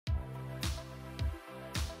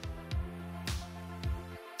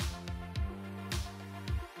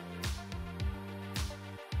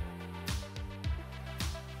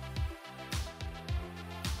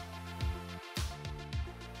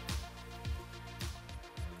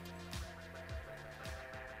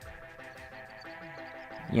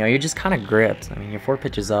you know, you're just kind of gripped. I mean, your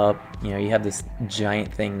foot is up, you know, you have this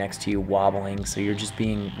giant thing next to you wobbling, so you're just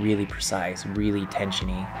being really precise, really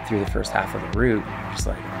tensiony through the first half of the route. And you're just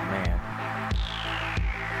like, oh man.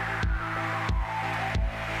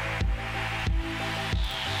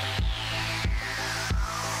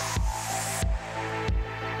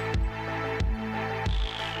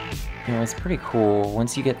 You know, it's pretty cool.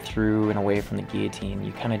 Once you get through and away from the guillotine,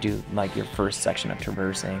 you kind of do like your first section of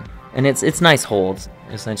traversing. And it's nice holds.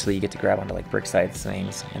 Essentially, you get to grab onto like brick side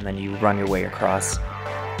things, and then you run your way across.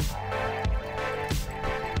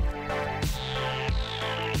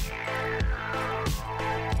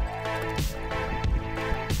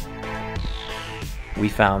 We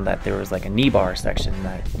found that there was like a knee bar section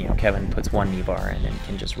that, you know, Kevin puts one knee bar in and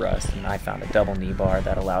can just rest, and I found a double knee bar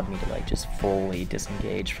that allowed me to like just fully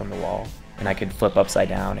disengage from the wall, and I could flip upside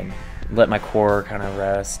down and let my core kind of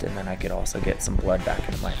rest, and then I could also get some blood back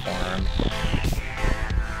into my forearm.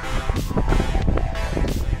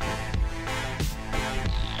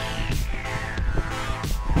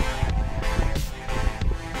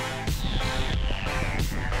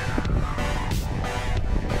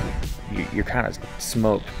 You're kind of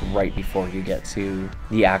smoked right before you get to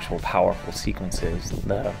the actual powerful sequences.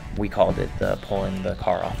 We called it the pulling the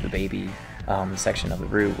car off the baby section of the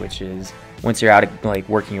route, which is once you're out of, like,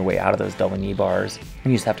 working your way out of those double knee bars,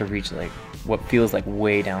 you just have to reach like what feels like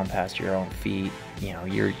way down past your own feet. You know,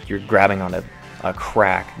 you're grabbing on a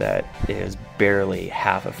crack that is barely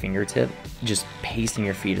half a fingertip, just pasting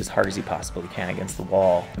your feet as hard as you possibly can against the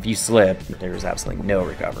wall. If you slip, there's absolutely no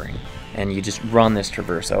recovering. And you just run this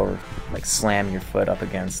traverse over, like slam your foot up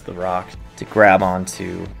against the rock to grab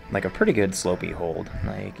onto like a pretty good slopey hold.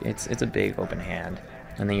 Like it's a big open hand.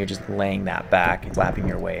 And then you're just laying that back and flapping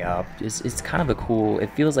your way up. It's kind of a cool,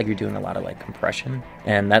 it feels like you're doing a lot of like compression,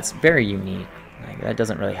 and that's very unique. Like that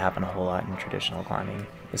doesn't really happen a whole lot in traditional climbing,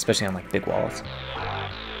 especially on like big walls.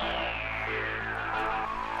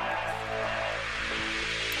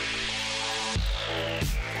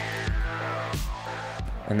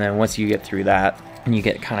 And then once you get through that and you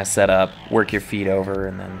get kind of set up, work your feet over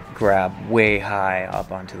and then grab way high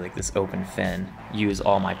up onto like this open fin. Use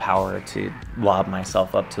all my power to lob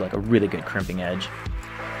myself up to like a really good crimping edge.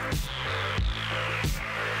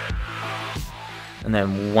 And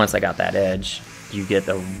then once I got that edge, you get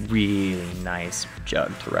a really nice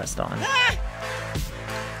jug to rest on.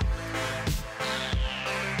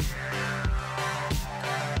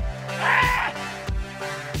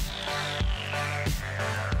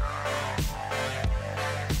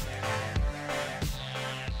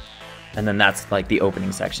 And then that's like the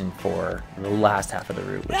opening section for the last half of the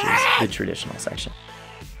route, which is the traditional section.